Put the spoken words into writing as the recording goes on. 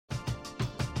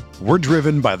We're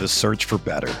driven by the search for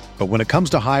better. But when it comes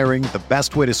to hiring, the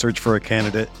best way to search for a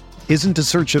candidate isn't to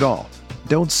search at all.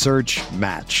 Don't search,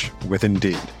 match with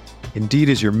Indeed. Indeed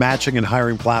is your matching and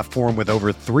hiring platform with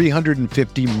over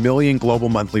 350 million global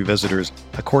monthly visitors,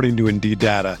 according to Indeed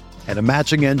data, and a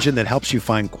matching engine that helps you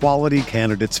find quality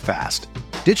candidates fast.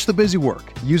 Ditch the busy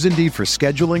work. Use Indeed for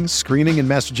scheduling, screening, and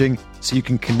messaging so you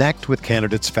can connect with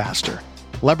candidates faster.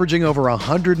 Leveraging over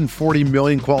 140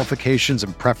 million qualifications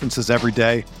and preferences every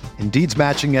day, Indeed's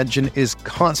matching engine is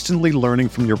constantly learning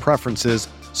from your preferences,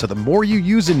 so the more you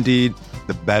use Indeed,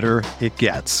 the better it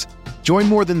gets. Join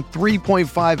more than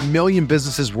 3.5 million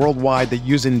businesses worldwide that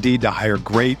use Indeed to hire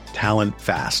great talent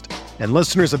fast. And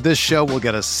listeners of this show will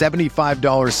get a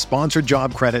 $75 sponsored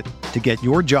job credit to get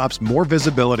your jobs more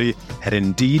visibility at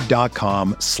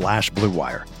Indeed.com/Blue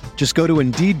Wire. Just go to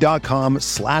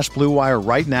Indeed.com/Blue Wire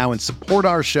right now and support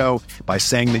our show by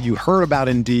saying that you heard about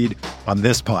Indeed on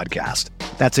this podcast.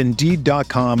 That's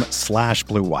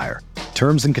Indeed.com/Blue Wire.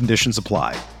 Terms and conditions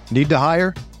apply. Need to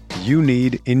hire? You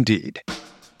need Indeed.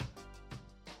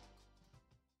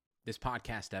 This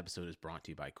podcast episode is brought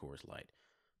to you by Coors Light.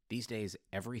 These days,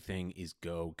 everything is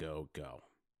go, go, go.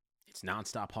 It's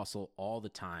nonstop hustle all the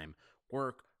time.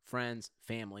 Work, friends,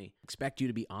 family, expect you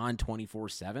to be on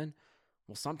 24/7.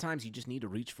 Well, sometimes you just need to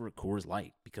reach for a Coors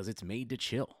Light because it's made to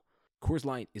chill. Coors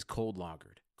Light is cold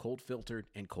lagered, cold filtered,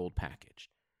 and cold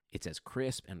packaged. It's as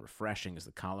crisp and refreshing as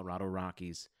the Colorado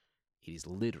Rockies. It is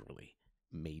literally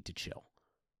made to chill.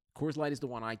 Coors Light is the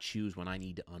one I choose when I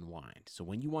need to unwind. So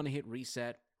when you want to hit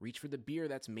reset, reach for the beer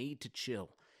that's made to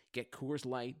chill. Get Coors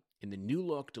Light in the new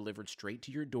look delivered straight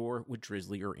to your door with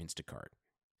Drizzly or Instacart.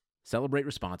 Celebrate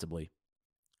responsibly.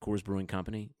 Coors Brewing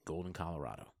Company, Golden,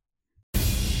 Colorado.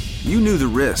 You knew the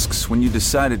risks when you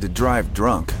decided to drive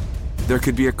drunk. There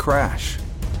could be a crash.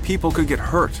 People could get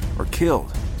hurt or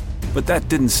killed. But that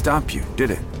didn't stop you, did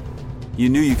it? You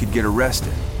knew you could get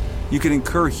arrested. You could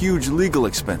incur huge legal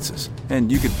expenses,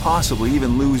 and you could possibly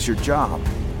even lose your job.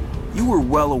 You were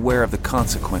well aware of the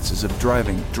consequences of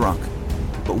driving drunk.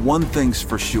 But one thing's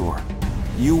for sure.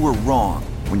 You were wrong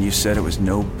when you said it was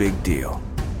no big deal.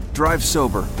 Drive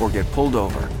sober or get pulled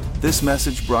over. This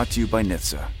message brought to you by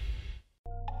NHTSA.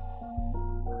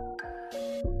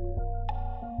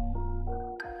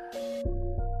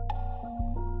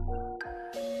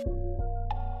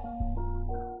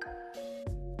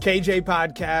 KJ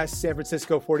Podcast, San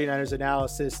Francisco 49ers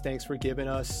analysis. Thanks for giving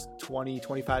us 20,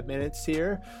 25 minutes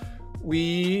here.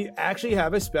 We actually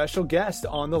have a special guest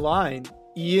on the line.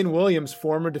 Ian Williams,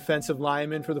 former defensive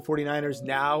lineman for the 49ers,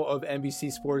 now of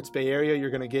NBC Sports Bay Area.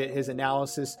 You're going to get his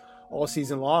analysis all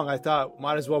season long. I thought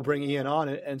might as well bring Ian on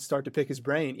and start to pick his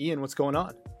brain. Ian, what's going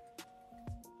on?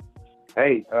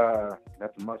 Hey,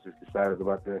 nothing much. Just excited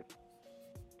about the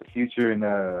future and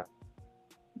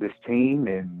this team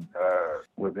and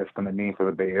what that's going to mean for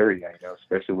the Bay Area,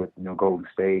 especially with, Golden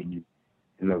State and,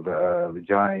 the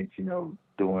Giants,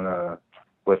 doing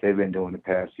what they've been doing the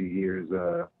past few years.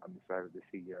 I'm excited to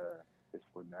see this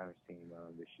 49ers team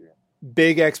this year.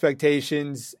 Big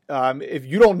expectations. If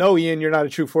you don't know Ian, you're not a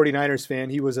true 49ers fan.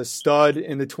 He was a stud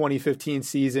in the 2015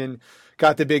 season,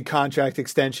 got the big contract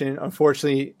extension,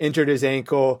 unfortunately injured his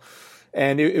ankle.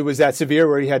 And it was that severe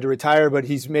where he had to retire, but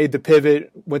he's made the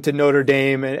pivot, went to Notre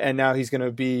Dame, and now he's going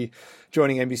to be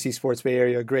joining NBC Sports Bay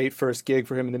Area. A great first gig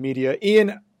for him in the media.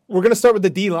 Ian, we're going to start with the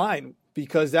D-line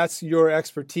because that's your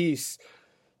expertise.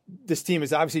 This team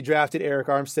has obviously drafted Eric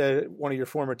Armstead, one of your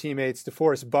former teammates.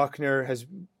 DeForest Buckner has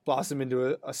blossomed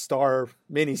into a star,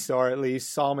 mini-star at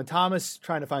least. Solomon Thomas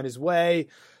trying to find his way.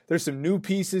 There's some new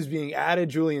pieces being added.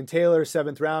 Julian Taylor,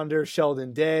 7th rounder.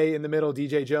 Sheldon Day in the middle.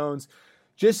 DJ Jones.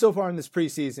 Just so far in this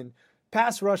preseason,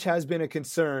 pass rush has been a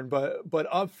concern, but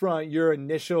up front, your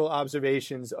initial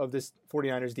observations of this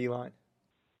 49ers D-line.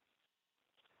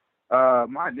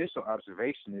 My initial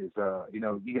observation is,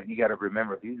 you got to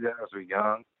remember these guys are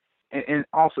young, and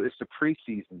also it's the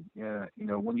preseason.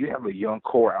 When you have a young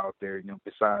core out there,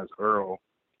 besides Earl,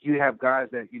 you have guys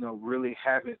that really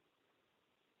haven't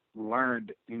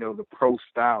learned, the pro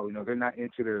style. They're not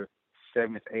into their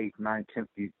 7th, 8th, 9th,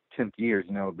 10th years.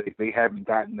 They haven't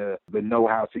gotten the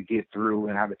know-how to get through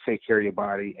and how to take care of your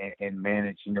body and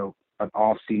manage, an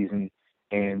off season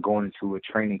and going into a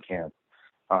training camp.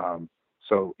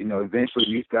 So, eventually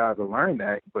these guys will learn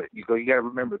that, but you got to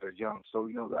remember they're young. So,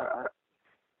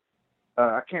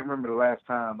 I can't remember the last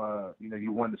time,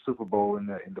 you won the Super Bowl in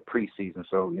the preseason.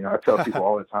 So, I tell people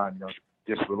all the time,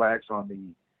 just relax on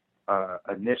the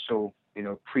initial,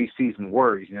 preseason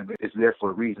worries. It's there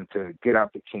for a reason to get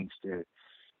out the kinks, to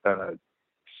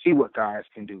see what guys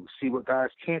can do, see what guys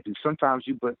can't do. Sometimes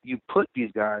you put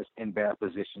these guys in bad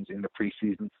positions in the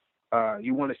preseason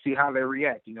you want to see how they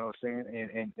react, you know what I'm saying?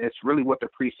 And it's really what the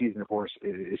preseason for,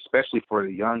 especially for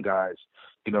the young guys.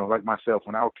 You know, like myself,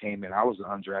 when I came in, I was an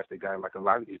undrafted guy, like a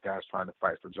lot of these guys trying to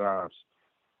fight for jobs.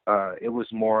 It was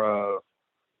more of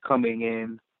coming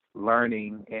in,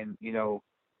 learning, and, you know,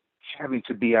 having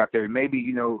to be out there. Maybe,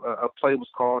 you know, a play was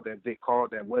called that they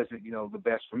called that wasn't, you know, the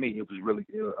best for me. It was really,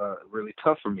 really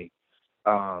tough for me.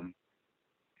 And,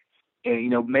 you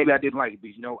know, maybe I didn't like it,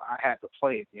 but, you know, I had to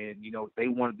play it. And, you know, they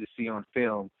wanted to see on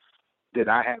film that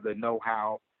I had the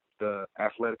know-how, the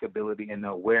athletic ability, and the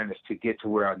awareness to get to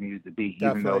where I needed to be,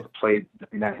 Definitely. even though the play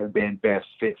that had been best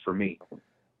fit for me.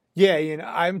 Yeah, Ian,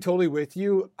 I'm totally with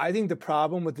you. I think the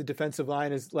problem with the defensive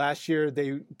line is last year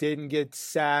they didn't get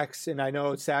sacks, and I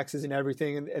know sacks isn't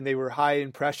everything, and they were high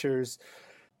in pressures.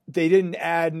 They didn't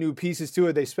add new pieces to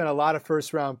it. They spent a lot of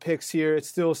first-round picks here. It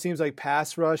still seems like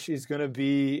pass rush is going to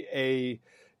be a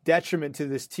detriment to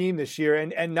this team this year,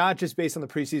 and not just based on the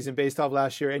preseason, based off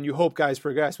last year. And you hope guys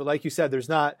progress, but like you said, there's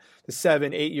not the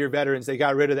 7-8 year veterans. They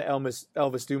got rid of the Elvis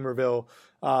Dumervil.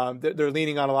 They're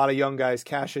leaning on a lot of young guys,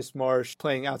 Cassius Marsh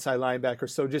playing outside linebacker.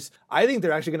 So I think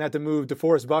they're actually going to have to move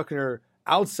DeForest Buckner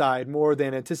outside more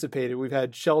than anticipated. We've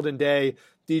had Sheldon Day,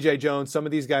 DJ Jones, some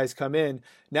of these guys come in.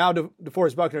 Now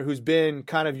DeForest Buckner, who's been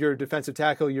kind of your defensive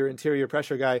tackle, your interior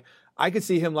pressure guy, I could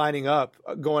see him lining up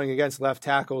going against left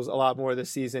tackles a lot more this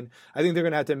season. I think they're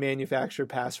going to have to manufacture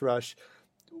pass rush.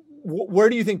 Where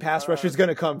do you think pass rush is going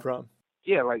to come from?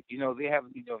 Yeah, like, you know, they have,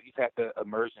 you know, you've had the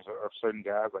emergence of certain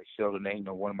guys like Sheldon Day, you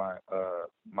know, one of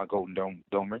my Golden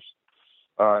Domers.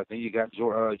 Then you got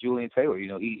Julian Taylor. You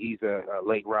know, he's a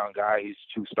late round guy. He's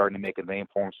starting to make a name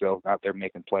for himself out there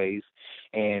making plays,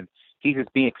 and he's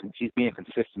being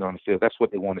consistent on the field. That's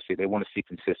what they want to see. They want to see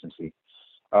consistency.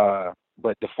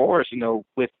 But DeForest, you know,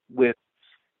 with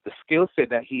the skill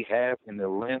set that he has and the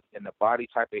length and the body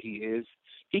type that he is,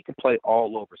 he can play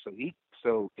all over.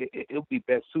 So it'll be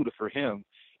best suited for him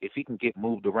if he can get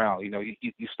moved around. You know,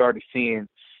 you started seeing,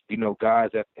 you know, guys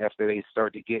after they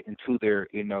start to get into their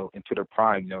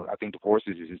prime. You know, I think DeForest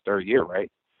is his third year,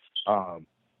 right?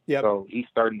 Yep. So he's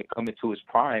starting to come into his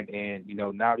prime, and, you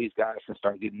know, now these guys can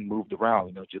start getting moved around.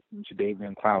 You know,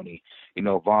 Jadeveon Clowney, you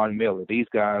know, Von Miller. These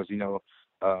guys, you know,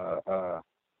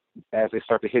 as they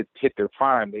start to hit their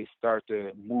prime, they start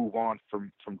to move on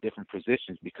from different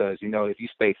positions, because, you know, if you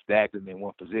stay stagnant in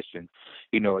one position,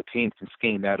 you know, a team can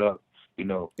scheme that up, you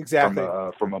know, exactly,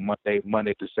 from a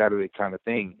Monday through Saturday kind of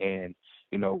thing, and,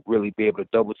 you know, really be able to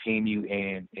double team you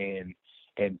and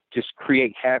just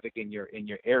create havoc in your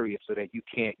area so that you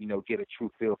can't, you know, get a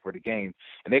true feel for the game.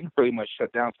 And they can pretty much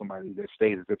shut down somebody that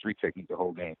stays as a 3 technique the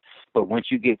whole game. But once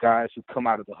you get guys who come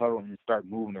out of the huddle and start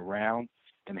moving around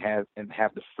and have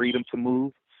the freedom to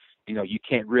move, you know, you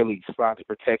can't really slide the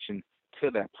protection to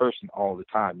that person all the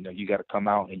time. You know, you got to come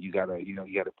out and you got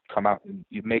to come out, and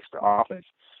it makes the offense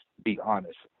be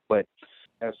honest. But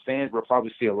as fans, we'll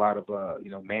probably see a lot of,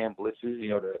 you know, man blitzes, you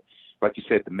know, like you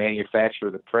said, the manufacture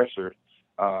of the pressure,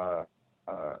 to,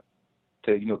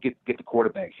 you know, get the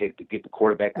quarterback hit, to get the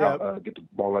quarterback out, get the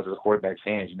ball out of the quarterback's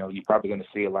hands. You know, you're probably going to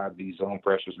see a lot of these zone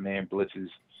pressures, man blitzes,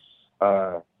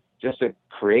 just to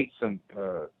create some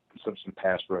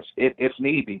pass rush if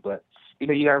need be. But, you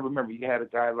know, you got to remember, you had a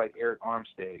guy like Eric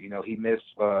Armstead. You know, he missed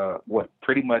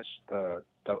pretty much a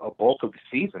bulk of the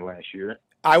season last year.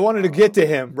 I wanted to get to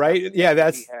him, right? Yeah,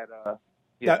 that's.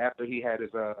 After he had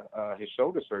his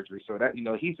shoulder surgery. So that, you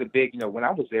know, he's a big, you know, when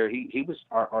I was there, he was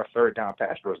our third down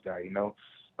pass rush guy, you know.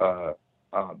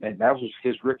 And that was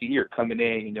his rookie year coming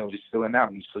in, you know, just filling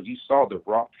out. So you saw the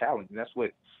raw talent. And that's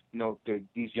what, you know,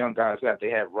 these young guys got.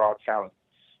 They had raw talent.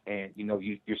 And, you know,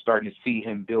 you're starting to see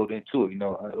him build into it. You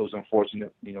know, it was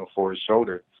unfortunate, you know, for his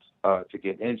shoulder to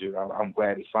get injured. I'm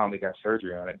glad he finally got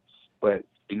surgery on it. But,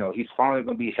 you know, he's finally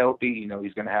going to be healthy. You know,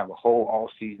 he's going to have a whole all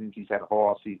season. He's had a whole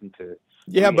all season to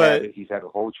he's had a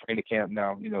whole training camp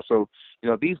now. You know, so, you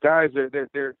know, these guys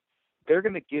they're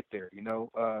going to get there. You know,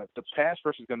 the pass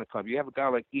rush is going to come. You have a guy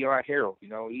like Eli Harold. You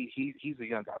know, he's a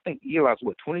young guy. I think Eli's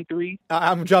 23.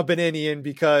 I'm jumping in, Ian,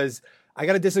 because I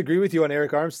got to disagree with you on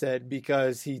Eric Armstead,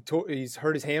 because he's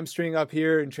hurt his hamstring up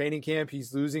here in training camp.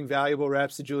 He's losing valuable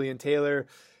reps to Julian Taylor.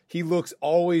 He looks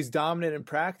always dominant in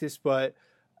practice, but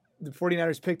the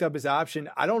 49ers picked up his option.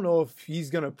 I don't know if he's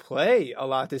going to play a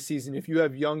lot this season. If you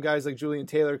have young guys like Julian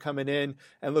Taylor coming in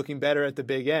and looking better at the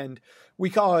big end, we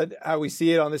call it how we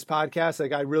see it on this podcast.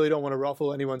 Like, I really don't want to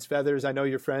ruffle anyone's feathers. I know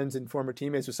you're friends and former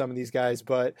teammates with some of these guys,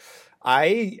 but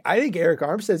I think Eric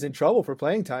Armstead's in trouble for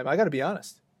playing time. I got to be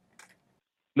honest.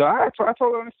 No, I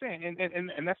totally understand.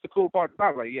 And that's the cool part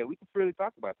about it. Like, yeah, we can really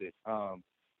talk about this.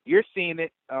 You're seeing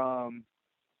it,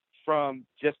 from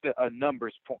just a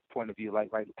numbers point of view, like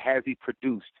has he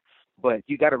produced? But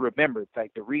you got to remember,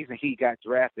 like, the reason he got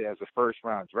drafted as a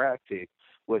first-round draft pick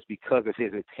was because of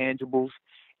his intangibles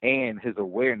and his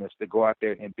awareness to go out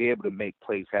there and be able to make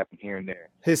plays happen here and there.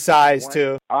 His size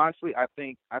too. Honestly, I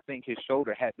think his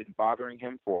shoulder had been bothering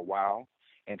him for a while,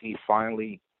 and he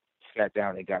finally sat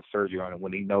down and got surgery on it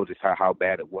when he noticed how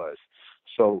bad it was.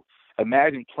 So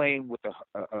imagine playing with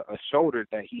a shoulder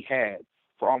that he had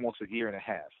for almost a year and a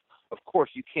half. Of course,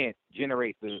 you can't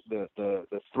generate the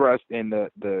thrust and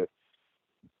the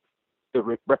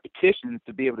repetition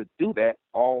to be able to do that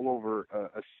all over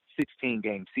a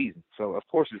 16-game season. So, of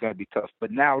course, it's going to be tough.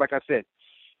 But now, like I said,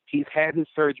 he's had his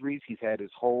surgeries. He's had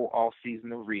his whole off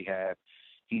season of rehab.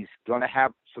 He's going to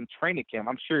have some training camp.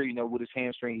 I'm sure, with his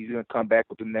hamstring, he's going to come back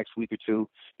within the next week or two.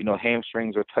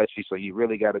 Hamstrings are touchy, so you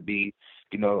really got to be,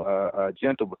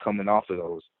 gentle with coming off of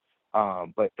those.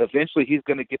 But eventually he's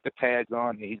going to get the pads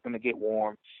on, and he's going to get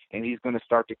warm, and he's going to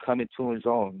start to come into his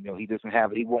own.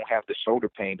 He won't have the shoulder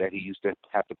pain that he used to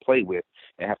have to play with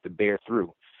and have to bear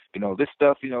through. This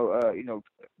stuff,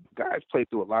 guys play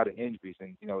through a lot of injuries,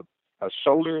 and, a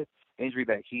shoulder injury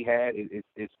that he had,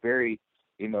 it's very,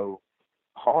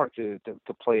 hard to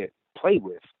play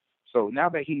with. So now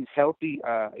that he's healthy,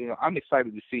 I'm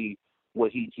excited to see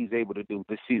what he's able to do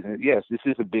this season. Yes, this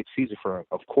is a big season for him,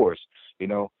 of course.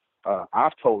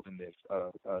 I've told him this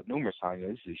numerous times.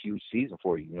 This is a huge season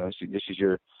for you. This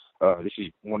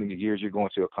is one of the years you're going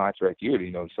to a contract year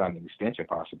to sign an extension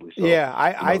possibly. So, yeah,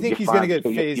 I think he's going to get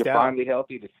phased out. You're finally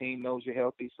healthy. The team knows you're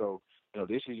healthy. So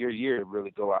this is your year to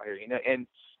really go out here. And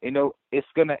it's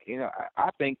gonna. I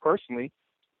think personally,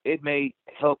 it may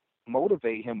help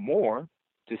motivate him more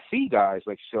to see guys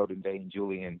like Sheldon Day and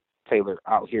Julian Taylor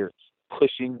out here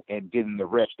pushing and getting the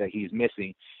reps that he's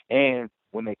missing. And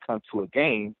when they come to a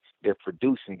game, they're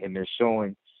producing and they're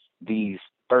showing these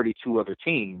 32 other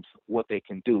teams what they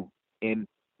can do in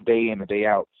and day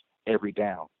out every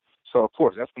down. So of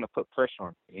course that's going to put pressure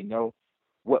on him.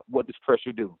 What does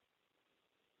pressure do?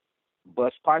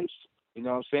 Bust pipes. You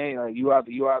know what I'm saying? You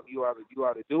either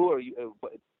do it,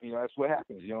 but that's what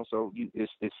happens. So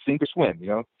it's sink or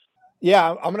swim.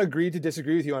 Yeah, I'm going to agree to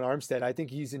disagree with you on Armstead. I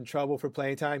think he's in trouble for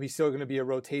playing time. He's still going to be a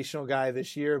rotational guy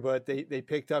this year, but they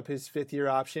picked up his fifth-year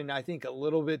option, I think, a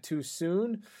little bit too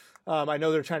soon. I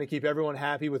know they're trying to keep everyone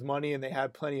happy with money, and they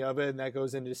have plenty of it, and that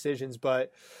goes into decisions.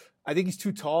 But I think he's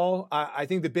too tall. I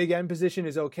think the big end position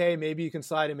is okay. Maybe you can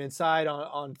slide him inside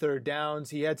on third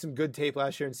downs. He had some good tape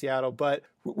last year in Seattle, but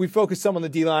we focused some on the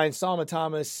D-line. Solomon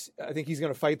Thomas, I think he's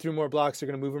going to fight through more blocks. They're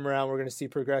going to move him around. We're going to see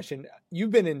progression.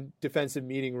 You've been in defensive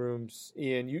meeting rooms,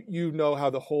 Ian. You know how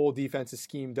the whole defense is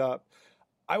schemed up.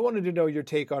 I wanted to know your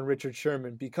take on Richard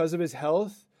Sherman. Because of his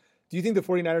health, do you think the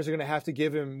 49ers are going to have to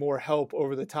give him more help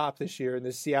over the top this year in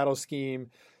this Seattle scheme,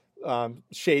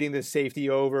 shading the safety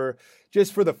over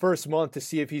just for the first month to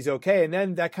see if he's okay? And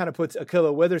then that kind of puts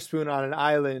Ahkello Witherspoon on an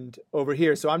island over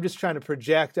here. So I'm just trying to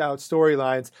project out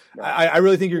storylines. I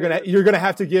really think you're gonna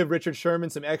have to give Richard Sherman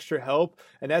some extra help,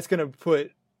 and that's going to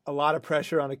put a lot of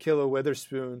pressure on Ahkello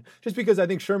Witherspoon, just because I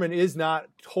think Sherman is not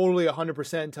totally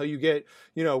 100% until you get,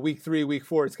 week 3, week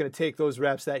 4. It's going to take those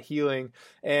reps, that healing.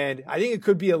 And I think it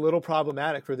could be a little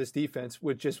problematic for this defense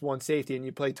with just one safety, and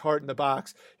you play Tart in the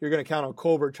box. You're going to count on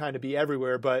Colbert trying to be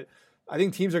everywhere. But I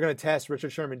think teams are going to test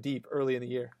Richard Sherman deep early in the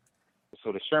year.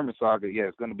 So the Sherman saga,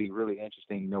 it's going to be really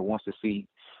interesting, once you see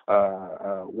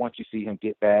him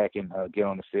get back and get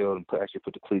on the field and actually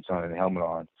put the cleats on and the helmet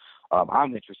on.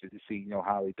 I'm interested to see,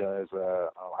 how he does.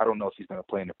 I don't know if he's going to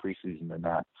play in the preseason or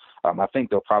not. I think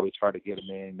they'll probably try to get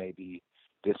him in maybe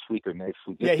this week or next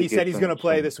week. Yeah, he said he's going to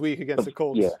play this week against the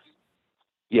Colts.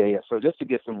 Yeah. So just to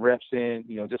get some reps in,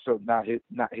 just so not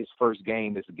his first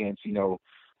game is against,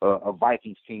 a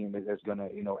Vikings team that's going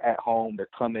to, at home, they're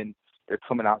coming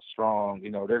out strong.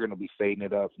 They're going to be fading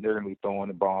it up. They're going to be throwing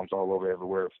the bombs all over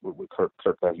everywhere with Kirk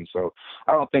Cousins. So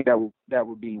I don't think that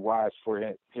would be wise for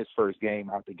his first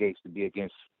game out the gates to be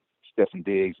against Stefon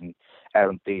Diggs and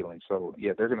Adam Thielen. So,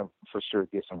 yeah, they're going to for sure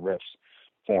get some reps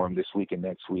for him this week and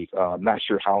next week. I'm not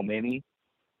sure how many,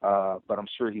 but I'm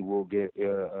sure he will get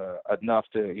enough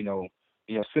to,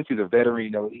 since he's a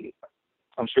veteran,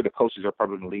 I'm sure the coaches are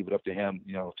probably going to leave it up to him,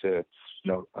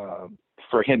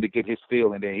 for him to get his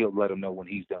feel, and then he'll let them know when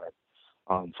he's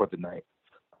done for the night.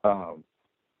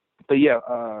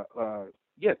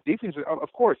 Defense,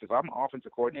 of course, if I'm an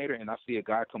offensive coordinator and I see a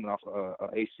guy coming off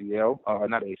ACL,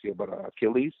 not ACL, but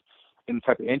Achilles, any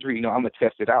type of injury, I'm going to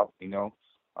test it out, I'm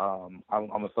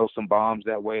going to throw some bombs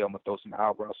that way. I'm going to throw some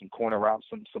out routes, some corner routes,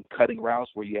 some cutting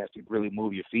routes where you have to really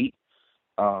move your feet.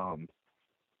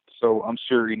 So I'm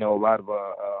sure, a lot of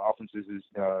offenses is,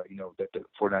 that the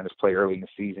 49ers play early in the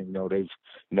season, they've,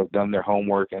 done their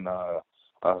homework and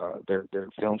their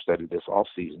film study this off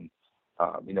season.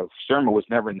 You know, Sherman was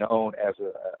never known as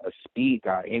a speed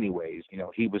guy anyways. You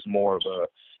know, he was more of a,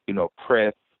 you know,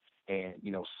 press and,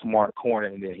 you know, smart corner,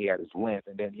 and then he had his length,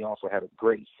 and then he also had a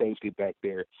great safety back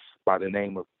there by the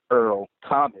name of Earl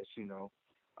Thomas, you know,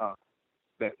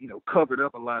 that, you know, covered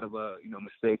up a lot of, you know,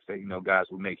 mistakes that, you know, guys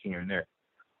would make here and there.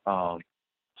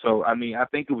 So, I mean, I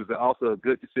think it was also a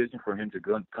good decision for him to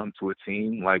come to a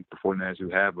team like the 49ers who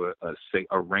have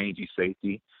a rangy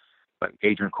safety like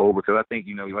Adrian Cole, because I think,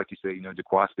 you know, like you said, you know,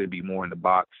 Jaquan would be more in the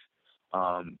box.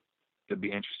 It'd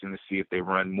be interesting to see if they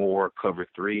run more cover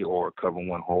 3 or cover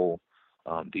 1 hole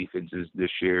defenses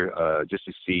this year, just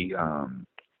to see,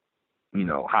 you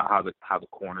know, how the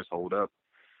corners hold up.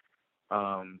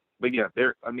 But yeah,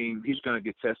 he's going to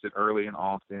get tested early and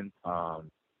often.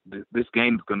 This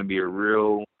game is going to be a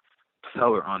real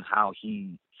teller on how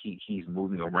he's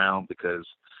moving around, because,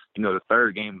 you know, the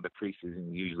third game of the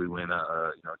preseason usually when you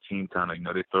know, team kind of, you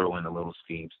know, they throw in a little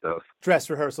scheme stuff. Dress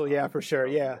rehearsal, yeah, for sure,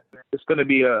 yeah. It's going to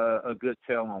be a good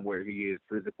tell on where he is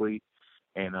physically,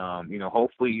 and you know,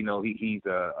 hopefully, you know, he's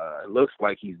it looks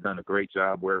like he's done a great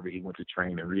job wherever he went to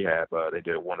train and rehab. They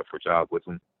did a wonderful job with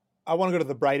him. I want to go to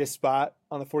the brightest spot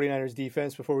on the 49ers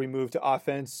defense before we move to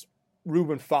offense.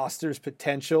 Reuben Foster's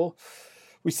potential.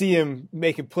 We see him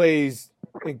making plays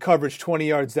in coverage 20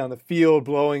 yards down the field,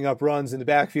 blowing up runs in the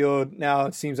backfield. Now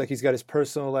it seems like he's got his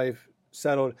personal life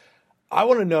settled. I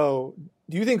want to know,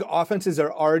 do you think offenses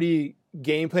are already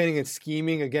game planning and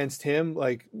scheming against him?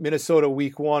 Like Minnesota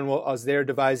week 1, as they're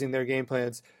devising their game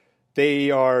plans,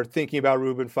 they are thinking about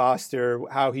Reuben Foster,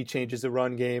 how he changes the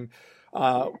run game.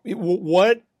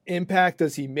 What impact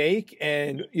does he make,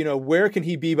 and, you know, where can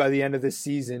he be by the end of this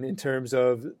season in terms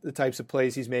of the types of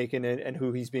plays he's making and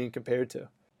who he's being compared to?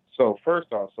 So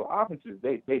first off, offenses,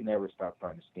 they never stop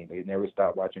trying to scheme. They never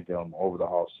stop watching film over the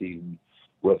off season,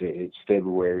 whether it's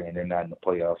February and they're not in the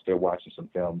playoffs. They're watching some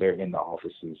film. They're in the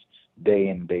offices day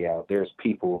in and day out. There's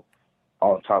people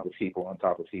on top of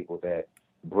people that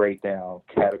break down,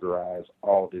 categorize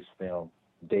all this film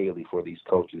daily for these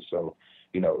coaches. So,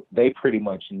 you know, they pretty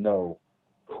much know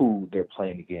who they're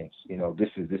playing against. You know, this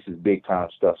is big time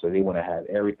stuff. So they want to have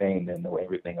everything and know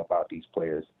everything about these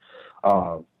players.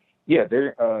 Yeah,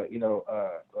 they're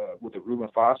with the Reuben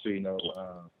Foster, it's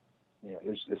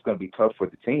going to be tough for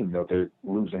the team. You know, they're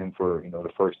losing him for, you know,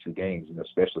 the first 2 games, you know,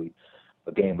 especially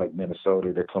a game like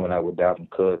Minnesota. They're coming out with Dalvin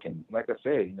Cook, and like I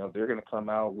said, you know, they're going to come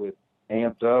out with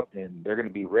amped up and they're going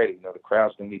to be ready. You know, the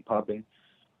crowd's going to be pumping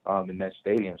in that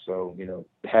stadium. So, you know,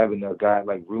 having a guy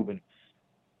like Reuben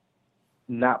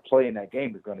not playing that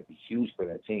game is going to be huge for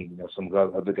that team. You know, some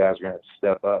other guys are going to have to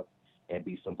step up and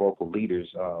be some vocal leaders.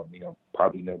 You know,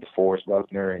 probably, you know, DeForest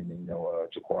Buckner and, you know,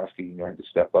 Jaquaski, you know, have to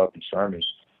step up, and Sherman,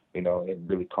 you know, and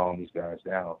really calm these guys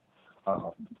down.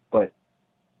 But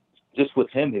just with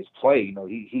him, his play, you know,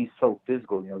 he's so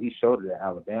physical. You know, he showed it at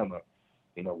Alabama,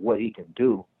 you know, what he can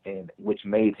do, and which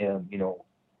made him, you know,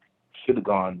 should have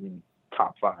gone in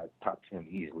top 5, top 10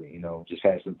 easily. You know, just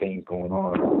had some things going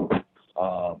on.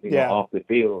 You know, off the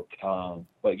field.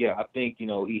 But yeah, I think, you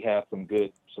know, he has some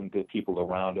good people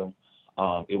around him.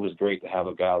 It was great to have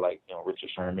a guy like, you know, Richard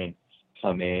Sherman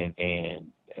come in and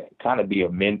kind of be a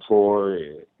mentor,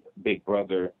 big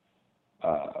brother,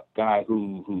 guy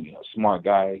who, you know, smart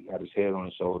guy, got his head on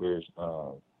his shoulders,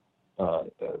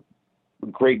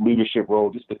 great leadership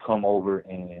role, just to come over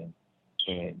and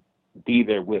be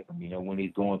there with him, you know, when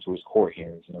he's going to his court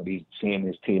hearings, you know, he's seeing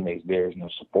his teammates there, you know,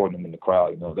 supporting him in the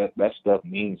crowd. You know, that stuff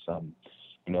means something.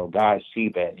 You know, guys see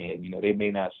that, and, you know, they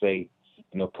may not say,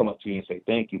 you know, come up to you and say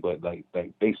thank you, but like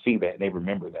they see that and they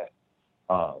remember that.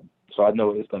 So I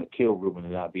know it's going to kill Reuben to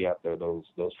not be out there those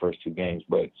first 2 games,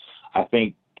 but I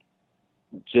think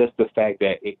just the fact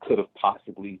that it could have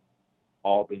possibly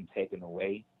all been taken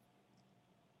away,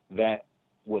 that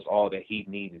was all that he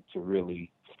needed to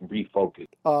really refocus.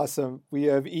 Awesome. We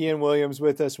have Ian Williams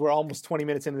with us. We're almost 20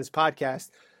 minutes into this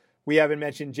podcast. We haven't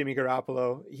mentioned Jimmy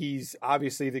Garoppolo. He's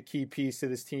obviously the key piece to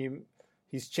this team.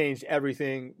 He's changed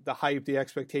everything. The hype, the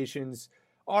expectations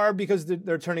are because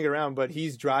they're turning around, but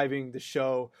he's driving the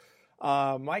show.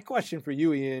 My question for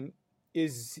you, Ian,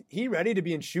 is he ready to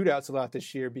be in shootouts a lot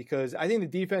this year? Because I think the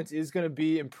defense is going to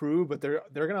be improved, but they're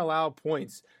going to allow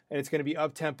points, and it's going to be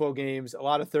up-tempo games, a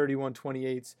lot of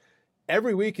 31-28s.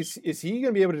 Every week, is he going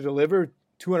to be able to deliver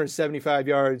 275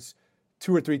 yards,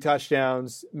 2 or 3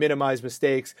 touchdowns, minimize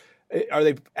mistakes? Are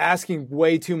they asking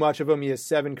way too much of him? He has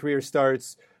 7 career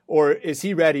starts. Or is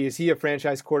he ready? Is he a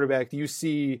franchise quarterback? Do you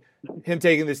see him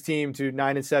taking this team to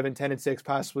 9-7, 10-6,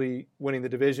 possibly winning the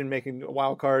division, making a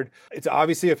wild card? It's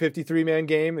obviously a 53-man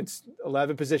game. It's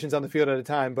 11 positions on the field at a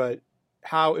time, but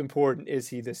how important is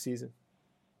he this season?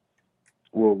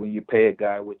 Well, when you pay a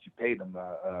guy what you pay them,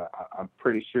 I'm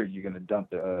pretty sure you're gonna dump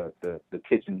the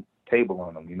kitchen table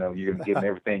on them. You know, you're gonna give them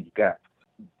everything you got.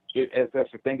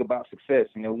 That's the thing about success.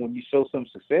 You know, when you show some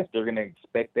success, they're gonna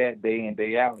expect that day in,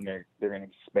 day out, and they're gonna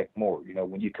expect more. You know,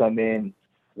 when you come in,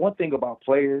 one thing about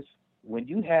players, when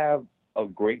you have a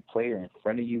great player in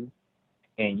front of you,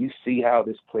 and you see how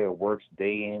this player works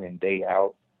day in and day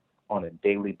out on a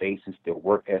daily basis, their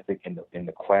work ethic in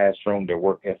the classroom, their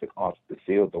work ethic off the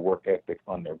field, their work ethic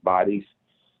on their bodies.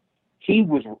 He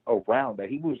was around that.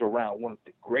 He was around one of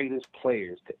the greatest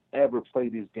players to ever play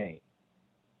this game.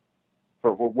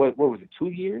 For what was it, 2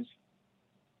 years?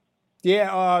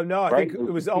 Yeah, no, I right? think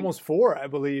it was almost 4, I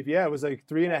believe. Yeah, it was like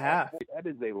 3.5. That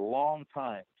is a long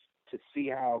time to see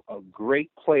how a great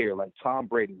player like Tom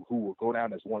Brady, who will go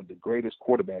down as one of the greatest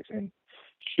quarterbacks, and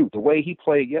shoot, the way he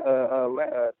played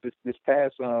this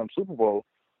past Super Bowl,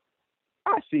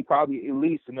 I see probably at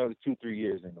least another 2-3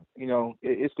 years in him. You know,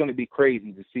 it's going to be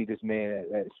crazy to see this man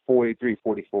at 43,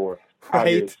 44 out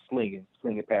here slinging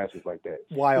passes like that.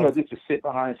 Wild. You know, just to sit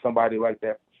behind somebody like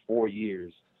that for 4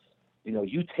 years, you know,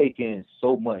 you take in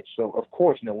so much. So, of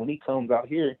course, you know, when he comes out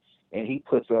here and he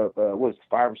puts up, 5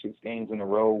 or 6 games in a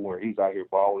row where he's out here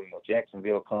balling, you know,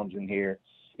 Jacksonville comes in here,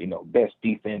 you know, best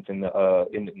defense in the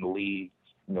league,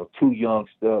 you know, 2 young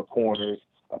stud corners,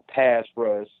 a pass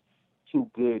rush,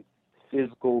 2 good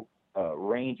physical,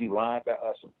 rangy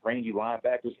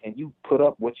linebackers, and you put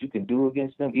up what you can do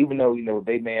against them, even though, you know,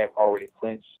 they may have already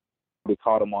clinched. They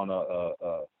caught them on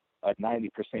a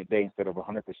 90% day instead of a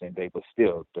 100% day, but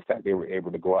still, the fact they were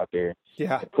able to go out there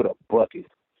and put up buckets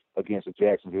against a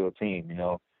Jacksonville team, you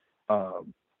know.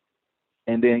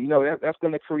 And then, you know, that's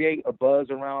going to create a buzz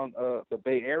around the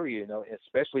Bay Area, you know,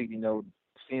 especially, you know,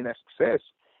 seeing that success.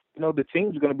 You know, the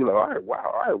team's going to be like, all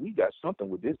right, we got something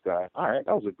with this guy. All right,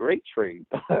 that was a great trade.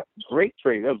 Great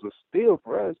trade. That was a steal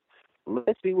for us.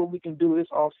 Let's see what we can do this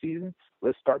offseason.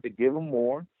 Let's start to give them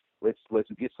more. Let's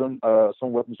get some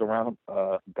weapons around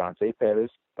Dante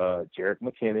Pettis, Jerick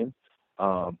McKinnon,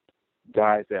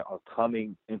 guys that are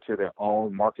coming into their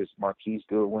own. Marquise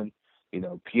Goodwin, you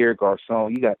know, Pierre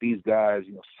Garçon. You got these guys,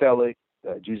 you know, Selleck.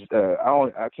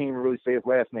 I can't even really say his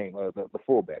last name. The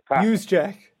fullback.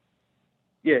 Juszczyk.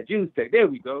 Yeah, Juszczyk. There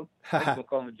we go. I'm just gonna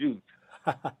call him Juice.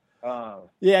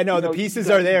 Yeah, no, the pieces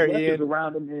are there, Ian.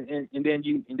 Around him, and then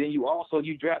you also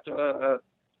draft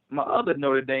my other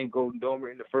Notre Dame Golden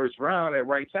Domer in the first round at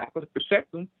right tackle to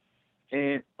protect him,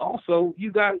 and also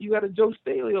you got a Joe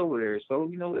Staley over there. So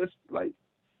you know it's like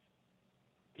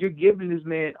you're giving this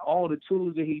man all the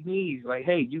tools that he needs. Like,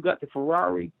 hey, you got the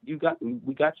Ferrari, we got you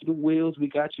the wheels, we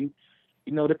got you,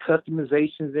 you know, the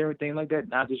customizations, everything like that.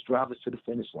 Now just drive us to the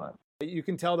finish line. You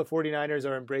can tell the 49ers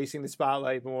are embracing the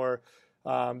spotlight more.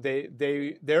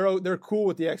 They're cool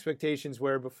with the expectations,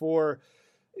 where before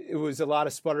it was a lot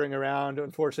of sputtering around.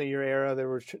 Unfortunately, your era, they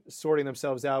were sorting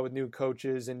themselves out with new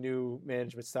coaches and new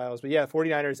management styles. But yeah,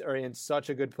 49ers are in such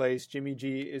a good place. Jimmy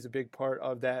G is a big part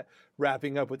of that.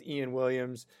 Wrapping up with Ian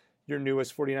Williams, your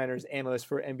newest 49ers analyst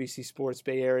for NBC Sports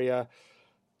Bay Area.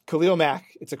 Khalil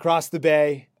Mack, it's across the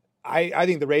bay. I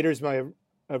think the Raiders might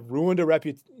have ruined a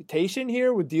reputation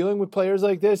here with dealing with players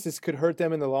like this. This could hurt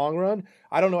them in the long run.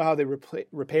 I don't know how they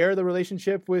repair the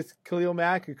relationship with Khalil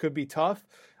Mack. It could be tough.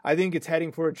 I think it's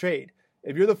heading for a trade.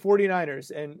 If you're the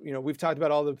 49ers, and you know we've talked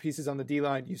about all the pieces on the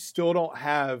D-line, you still don't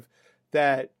have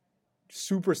that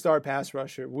superstar pass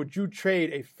rusher. Would you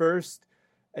trade a first,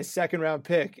 a second-round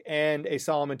pick, and a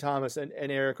Solomon Thomas and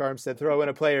Eric Armstead, throw in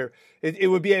a player? It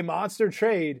would be a monster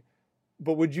trade,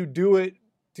 but would you do it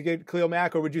to get Khalil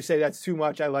Mack, or would you say that's too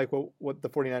much? I like what the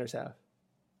 49ers have.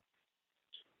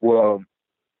 Well,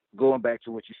 going back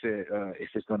to what you said, if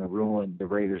it's going to ruin the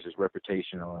Raiders'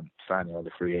 reputation on signing all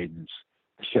the free agents,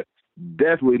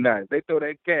 definitely not. If they throw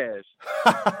that cash,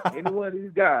 any one of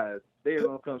these guys, they're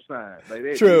going to come sign. Like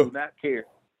they do not care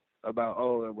about,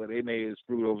 they may have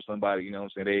screwed over somebody, you know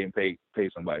what I'm saying? They didn't pay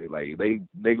somebody. Like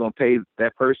they're going to pay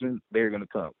that person, they're going to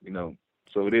come, you know.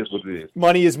 So it is what it is.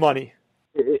 Money is money.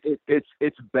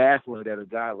 It's baffling that a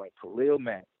guy like Khalil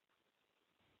Mack,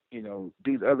 you know,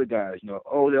 these other guys, you know,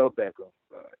 Odell Beckham,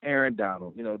 Aaron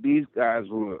Donald, you know, these guys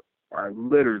who are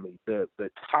literally the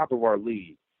top of our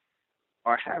league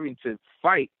are having to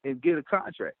fight and get a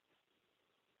contract.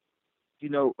 You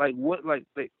know, like what, like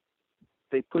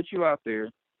they put you out there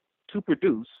to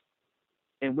produce,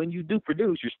 and when you do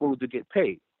produce, you're supposed to get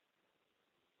paid.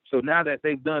 So now that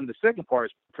they've done the second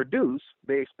part, produce,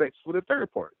 they expect for the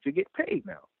third part to get paid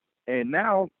now. And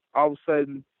now all of a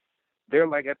sudden they're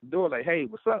like at the door, like, hey,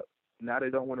 what's up? Now they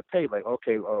don't want to pay. Like,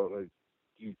 okay,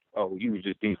 you were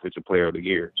just defensive player of the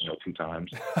year, you know, 2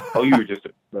 times. You were just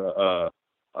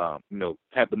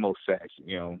have the most sacks.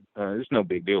 It's no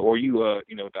big deal. Or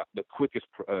the quickest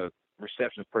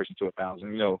receptions person to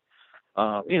 1,000.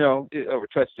 Over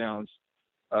touchdowns.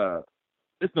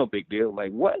 It's no big deal.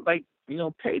 Like what? Like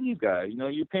pay these guys.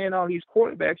 You're paying all these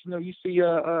quarterbacks. You see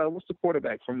what's the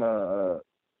quarterback from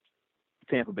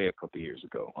Tampa Bay a couple of years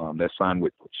ago that signed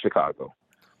with Chicago.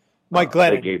 Mike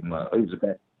Glennon. They gave him he was a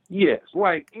back. Yes,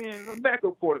 like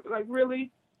backup quarterback. Like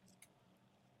really.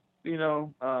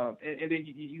 And then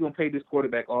you're going to pay this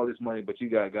quarterback all this money, but you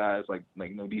got guys like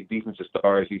these defensive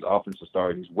stars, these offensive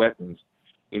stars, these weapons,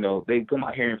 they come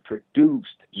out here and produced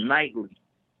nightly,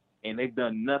 and they've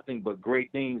done nothing but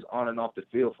great things on and off the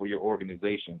field for your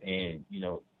organization. And,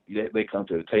 they come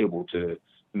to the table to,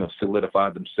 solidify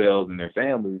themselves and their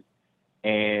families,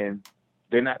 and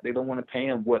they don't want to pay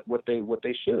them what they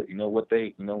should, what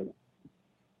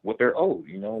they're owed,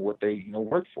 what they,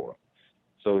 work for.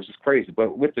 So it's just crazy.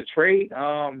 But with the trade,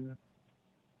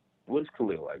 what is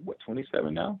Khalil like? What,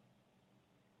 27 now?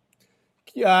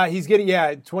 Yeah, he's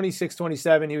getting 26,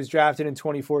 27. He was drafted in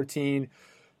 2014.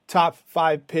 Top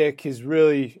 5 pick.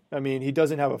 He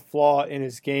doesn't have a flaw in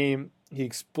his game. He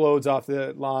explodes off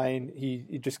the line.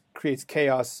 He just creates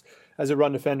chaos as a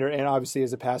run defender and obviously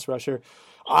as a pass rusher.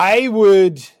 I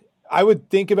would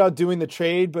think about doing the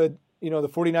trade, but the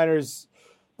 49ers,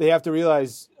 they have to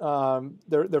realize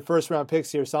their first-round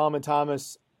picks here, Solomon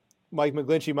Thomas, Mike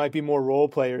McGlinchey, might be more role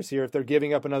players here. If they're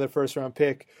giving up another first-round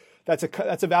pick, that's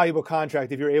a valuable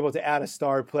contract if you're able to add a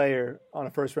star player on a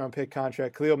first-round pick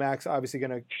contract. Khalil Mack's obviously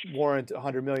going to warrant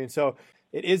 $100 million. So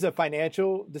it is a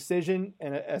financial decision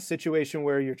and a situation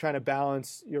where you're trying to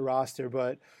balance your roster.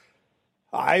 But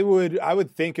I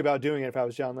would think about doing it if I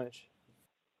was John Lynch.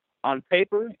 On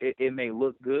paper, it may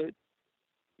look good.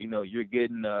 You're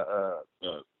getting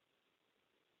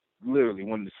literally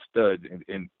one of the studs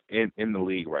in the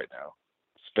league right now,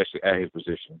 especially at his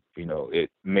position. It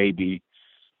may be,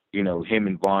 him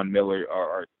and Von Miller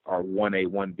are 1A,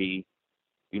 1B,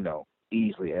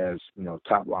 easily as,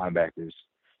 top linebackers,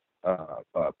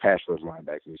 pass rush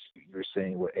linebackers. You're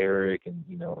saying with Eric and,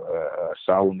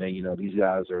 Solomon, these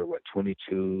guys are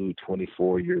 22,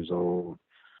 24 years old.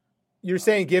 You're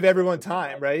saying give everyone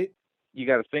time, right? You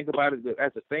got to think about it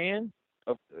as a fan.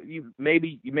 You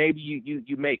maybe you make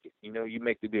it. You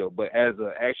make the deal. But as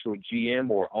an actual GM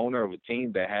or owner of a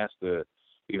team that has to,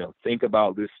 think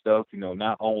about this stuff.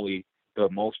 Not only the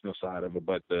emotional side of it,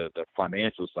 but the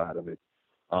financial side of it,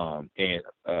 and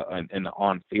the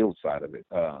on-field side of it.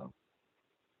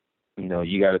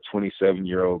 You got a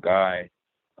 27-year-old guy,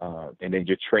 and then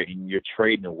you're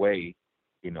trading away,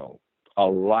 a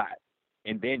lot.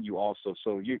 And then you also,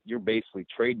 so you're basically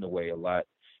trading away a lot,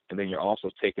 and then you're also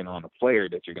taking on a player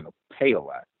that you're going to pay a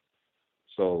lot.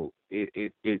 So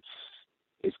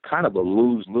it's kind of a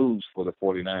lose-lose for the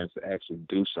 49ers to actually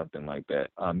do something like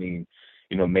that. I mean,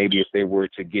 maybe if they were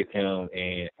to get him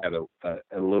and at a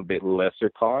little bit lesser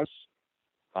cost,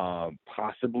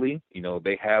 possibly,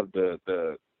 they have the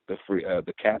free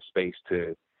the cap space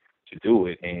to do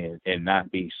it and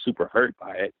not be super hurt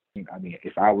by it. I mean,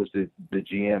 if I was the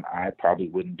GM, I probably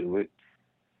wouldn't do it.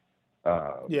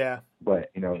 But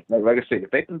like I said,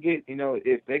 if they can get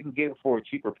it for a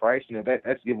cheaper price,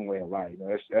 that's giving away a lot.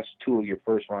 That's 2 of your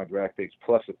first round draft picks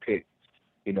plus a pick,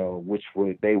 which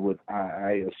they would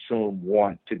I assume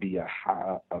want to be a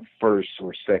first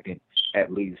or second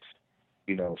at least.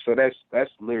 So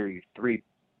that's literally 3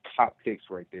 top picks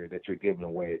right there that you're giving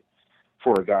away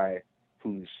for a guy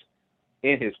who's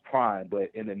in his prime,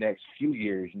 but in the next few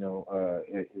years,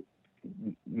 it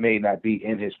may not be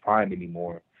in his prime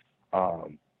anymore.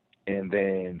 And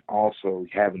then also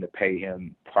having to pay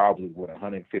him probably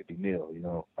 $150 million.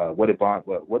 What did Von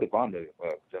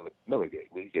Miller get?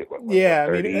 We get what? Yeah,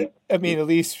 I mean, at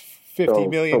least $50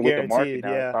 million so with guaranteed. The market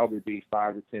now, yeah, it'll probably be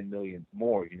 $5 to $10 million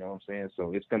more. You know what I'm saying?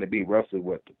 So it's going to be roughly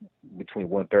between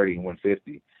 130 and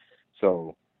 150.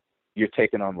 So you're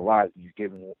taking on a lot, you're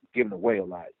giving away a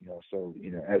lot, So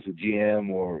as a GM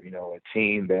or a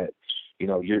team that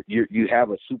you have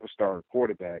a superstar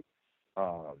quarterback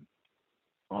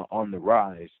on the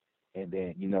rise, and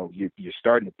then you're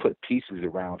starting to put pieces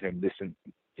around him. Listen,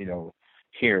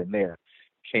 here and there.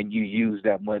 Can you use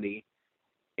that money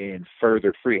in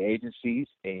further free agencies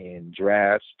and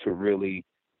drafts to really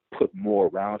put more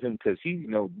around him? Because he,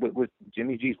 with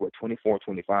Jimmy G's 24,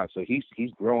 25, so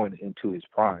he's growing into his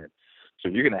prime. So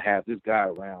you're going to have this guy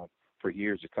around for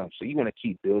years to come. So you want to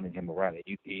keep building him around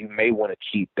it. You may want to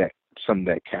keep some of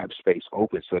that cap space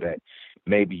open so that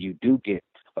maybe you do get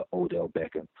Odell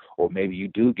Beckham, or maybe you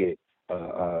do get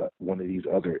one of these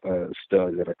other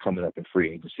studs that are coming up in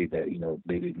free agency that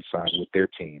they didn't sign with their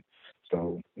team.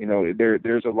 So,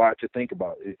 there's a lot to think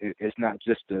about. It's not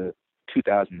just the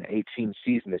 2018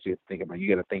 season that you have to think about.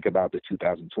 You got to think about the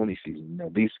 2020 season.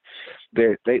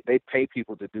 They pay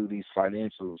people to do these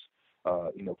financials,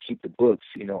 keep the books,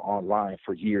 online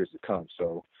for years to come.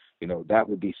 So, that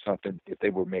would be something, if they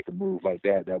were to make a move like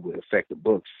that, that would affect the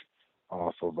books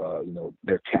off of,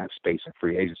 their cap space and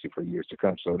free agency for years to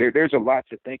come. So there's a lot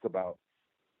to think about.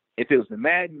 If it was the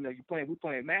Madden, we're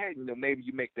playing Madden, maybe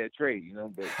you make that trade,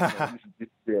 but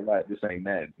this ain't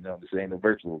Madden, this ain't a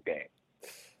virtual game.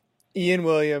 Ian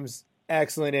Williams,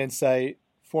 excellent insight,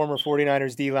 former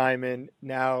 49ers D lineman,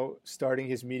 now starting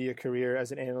his media career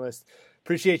as an analyst.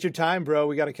 Appreciate your time, bro.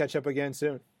 We got to catch up again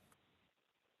soon.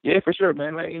 Yeah, for sure,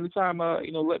 man. Like, anytime,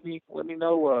 let me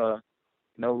know,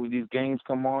 when these games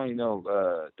come on,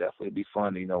 definitely be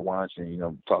fun, watch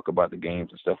and, talk about the games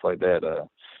and stuff like that.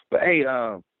 But hey,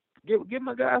 give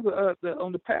my guys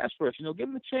on the pass rush, give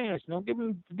them a chance, give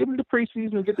them the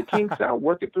preseason, get the kinks out,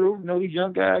 work it through. These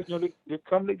young guys, they're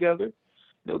coming together.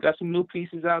 Got some new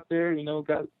pieces out there.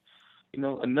 Got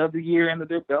another year under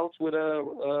their belts with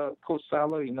Coach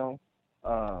Saleh.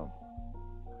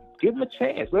 Give them a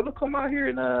chance. Let them come out here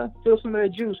and feel some of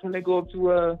that juice when they go up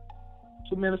to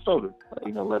Minnesota.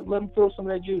 Let them feel some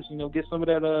of that juice. Get some of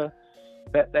that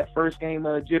first game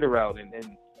jitter out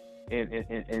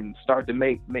and start to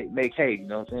make hay. You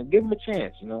know what I'm saying? Give them a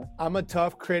chance. I'm a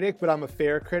tough critic, but I'm a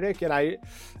fair critic, and I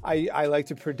like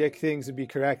to predict things and be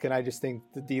correct. And I just think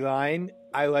the D line,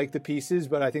 I like the pieces,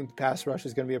 but I think the pass rush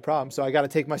is going to be a problem. So I got to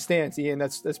take my stance, Ian.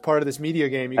 That's part of this media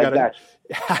game. You got to.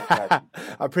 I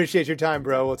appreciate your time,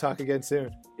 bro. We'll talk again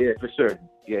soon. Yeah, for sure.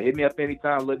 Yeah, hit me up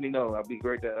anytime. Let me know. I'll be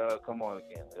great to come on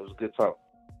again. It was a good talk.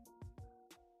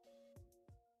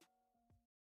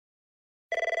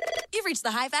 You've reached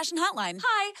the High Fashion Hotline.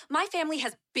 Hi, my family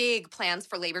has big plans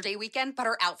for Labor Day weekend, but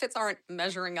our outfits aren't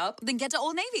measuring up. Then get to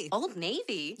Old Navy. Old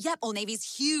Navy? Yep, Old Navy's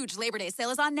huge Labor Day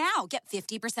sale is on now. Get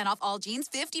 50% off all jeans,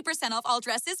 50% off all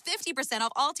dresses, 50%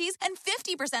 off all tees, and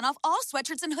 50% off all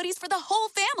sweatshirts and hoodies for the whole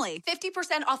family.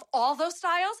 50% off all those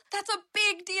styles? That's a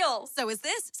big deal. So is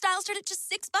this. Styles start at just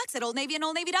 $6 at Old Navy and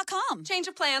OldNavy.com. Change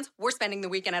of plans. We're spending the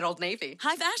weekend at Old Navy.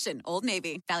 High fashion, Old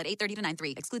Navy. Valid 8/30 to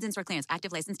 9/3. Excludes in-store clearance.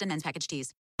 Active licensed and men's package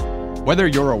tees. Whether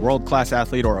you're a world-class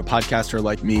athlete or a podcaster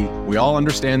like me, we all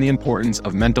understand the importance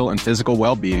of mental and physical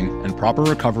well-being and proper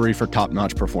recovery for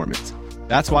top-notch performance.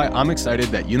 That's why I'm excited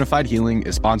that Unified Healing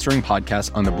is sponsoring podcasts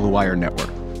on the Blue Wire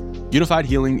Network. Unified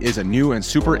Healing is a new and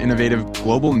super innovative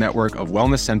global network of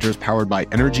wellness centers powered by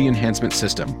Energy Enhancement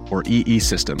System, or EE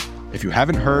System. If you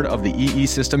haven't heard of the EE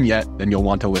System yet, then you'll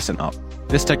want to listen up.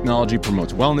 This technology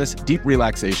promotes wellness, deep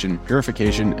relaxation,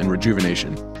 purification, and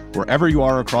rejuvenation. Wherever you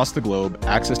are across the globe,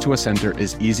 access to a center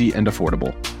is easy and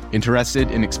affordable. Interested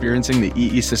in experiencing the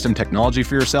EE System technology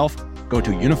for yourself? Go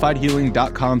to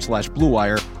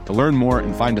unifiedhealing.com/bluewire to learn more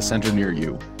and find a center near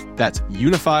you. That's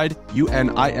unified,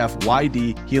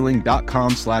 UNIFYD,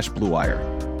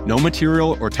 healing.com/bluewire. No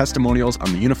material or testimonials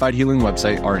on the Unified Healing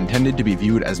website are intended to be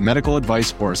viewed as medical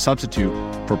advice or a substitute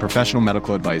for professional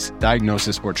medical advice,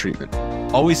 diagnosis, or treatment.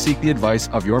 Always seek the advice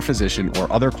of your physician or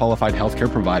other qualified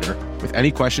healthcare provider with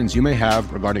any questions you may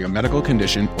have regarding a medical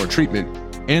condition or treatment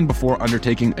and before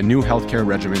undertaking a new healthcare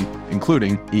regimen,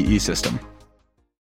 including EE System.